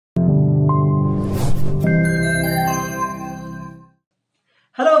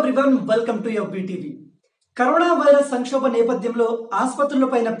Hello everyone, welcome to FBTV. Corona virus సంక్షోభ నేపథ్యంలో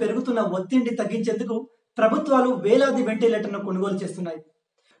ఆసుపత్రులపైన పెరుగుతున్న ఒత్తిడిని తగ్గించేందుకు ప్రభుత్వాలు వేలాది వెంటిలేటర్లను కొనుగోలు చేస్తున్నాయి.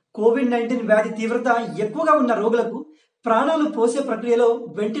 కోవిడ్-19 వ్యాధి తీవ్రత ఎక్కువగా ఉన్న రోగులకు ప్రాణాలు పోసే ప్రక్రియలో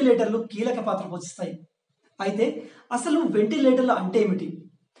వెంటిలేటర్లు కీలక పాత్ర పోషిస్తాయి. అయితే అసలు వెంటిలేటర్లు అంటే ఏమిటి,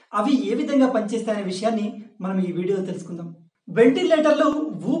 అవి ఏ విధంగా పనిచేస్తాయనే విషయాన్ని మనం ఈ వీడియోలో తెలుసుకుందాం. వెంటిలేటర్లు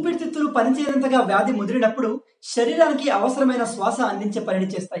ఊపిరితిత్తులు పనిచేయనంతగా వ్యాధి ముదిరినప్పుడు శరీరానికి అవసరమైన శ్వాస అందించే పనిని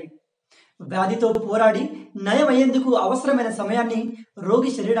చేస్తాయి. వ్యాధితో పోరాడి నయమయ్యేందుకు అవసరమైన సమయాన్ని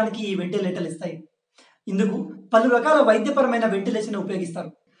రోగి శరీరానికి ఈ వెంటిలేటర్లు ఇస్తాయి. ఇందుకు పలు రకాల వైద్యపరమైన వెంటిలేషన్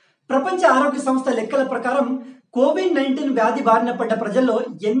ఉపయోగిస్తారు. ప్రపంచ ఆరోగ్య సంస్థ లెక్కల ప్రకారం కోవిడ్-19 వ్యాధి బారిన పడ్డ ప్రజల్లో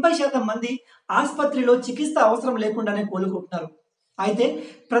 80% మంది ఆసుపత్రిలో చికిత్స అవసరం లేకుండానే కోలుకుంటున్నారు. అయితే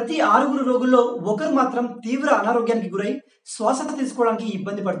ప్రతి 6 రోగుల్లో ఒకరు మాత్రం తీవ్ర అనారోగ్యానికి గురై శ్వాస తీసుకోవడానికి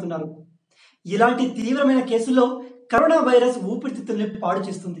ఇబ్బంది పడుతున్నారు. ఇలాంటి తీవ్రమైన కేసుల్లో కరోనా వైరస్ ఊపిరితిత్తుల్ని పాడు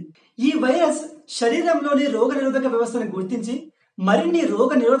చేస్తుంది. ఈ వైరస్ శరీరంలోని రోగనిరోధక వ్యవస్థను గుర్తించి మరిన్ని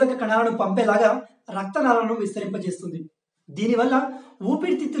రోగ నిరోధక కణాలను పంపేలాగా రక్తనాళాలను విస్తరింపజేస్తుంది. దీనివల్ల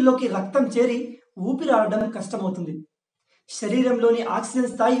ఊపిరితిత్తుల్లోకి రక్తం చేరి ఊపిరాడడం కష్టమవుతుంది. శరీరంలోని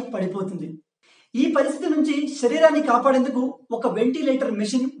ఆక్సిజన్ స్థాయి పడిపోతుంది. ఈ పరిస్థితి నుంచి శరీరాన్ని కాపాడేందుకు ఒక వెంటిలేటర్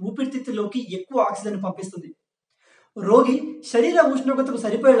మెషిన్ ఊపిరితిత్తుల్లోకి ఎక్కువ ఆక్సిజన్ పంపిస్తుంది. రోగి శరీర ఉష్ణోగ్రతకు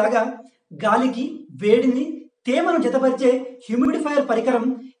సరిపోయేలాగా గాలికి వేడిని తేమను జతపరిచే హ్యూమిడిఫైయర్ పరికరం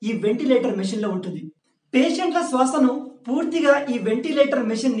ఈ వెంటిలేటర్ మెషిన్లో ఉంటుంది. పేషెంట్ల శ్వాసను పూర్తిగా ఈ వెంటిలేటర్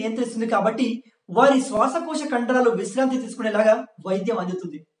మెషిన్ నియంత్రిస్తుంది కాబట్టి వారి శ్వాసకోశ కండరాలు విశ్రాంతి తీసుకునేలాగా వైద్యం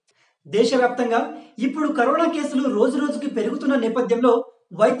అందుతుంది. దేశవ్యాప్తంగా ఇప్పుడు కరోనా కేసులు రోజు రోజుకి పెరుగుతున్న నేపథ్యంలో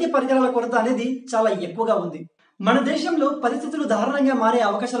వైద్య పరికరాల కొరత అనేది చాలా ఎక్కువగా ఉంది. మన దేశంలో పరిస్థితులు దారుణంగా మారే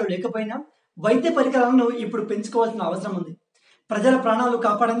అవకాశాలు లేకపోయినా వైద్య పరికరాలను ఇప్పుడు పెంచుకోవాల్సిన అవసరం ఉంది. ప్రజల ప్రాణాలు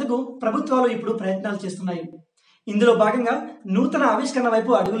కాపాడేందుకు ప్రభుత్వాలు ఇప్పుడు ప్రయత్నాలు చేస్తున్నాయి. ఇందులో భాగంగా నూతన ఆవిష్కరణ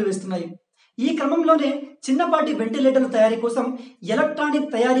వైపు అడుగులు వేస్తున్నాయి. ఈ క్రమంలోనే చిన్నపాటి వెంటిలేటర్ల తయారీ కోసం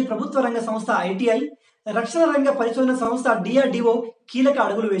ఎలక్ట్రానిక్ తయారీ ప్రభుత్వ రంగ సంస్థ ITI, రక్షణ రంగ పరిశోధన సంస్థ DRDO కీలక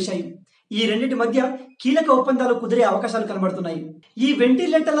అడుగులు వేశాయి. ఈ రెండింటి మధ్య కీలక ఒప్పందాలు కుదిరే అవకాశాలు కనబడుతున్నాయి. ఈ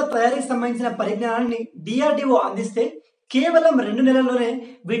వెంటిలేటర్ల తయారీకి సంబంధించిన పరిజ్ఞానాన్ని DRDO అందిస్తే కేవలం 2 నెలల్లోనే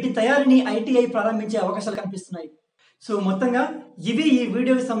వీటి తయారీని ITI ప్రారంభించే అవకాశాలు కనిపిస్తున్నాయి. సో మొత్తంగా ఇవి ఈ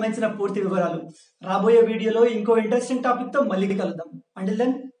వీడియోకి సంబంధించిన పూర్తి వివరాలు. రాబోయే వీడియోలో ఇంకో ఇంట్రెస్టింగ్ టాపిక్ తో మళ్ళీ కలుద్దాం. Until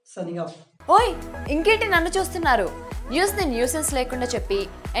then signing off. ఓయ్, ఇంకేంటి నన్ను చూస్తున్నారు? న్యూస్ని న్యూసెన్స్ లేకుండా చెప్పి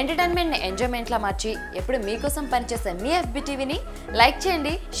ఎంటర్టైన్మెంట్ని ఎంజాయ్మెంట్లా మార్చి ఎప్పుడు మీకోసం పనిచేసే మీ FBTVని లైక్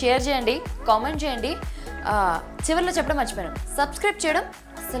చేయండి, షేర్ చేయండి, కామెంట్ చేయండి. చివరిలో చెప్పడం మర్చిపోయాను, సబ్స్క్రైబ్ చేయడం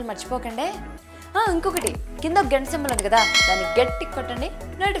అస్సలు మర్చిపోకండి. ఇంకొకటి, కింద గంట సింబల్ ఉంది కదా, దాన్ని గట్టి కొట్టండి,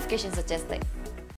 నోటిఫికేషన్స్ వచ్చేస్తాయి.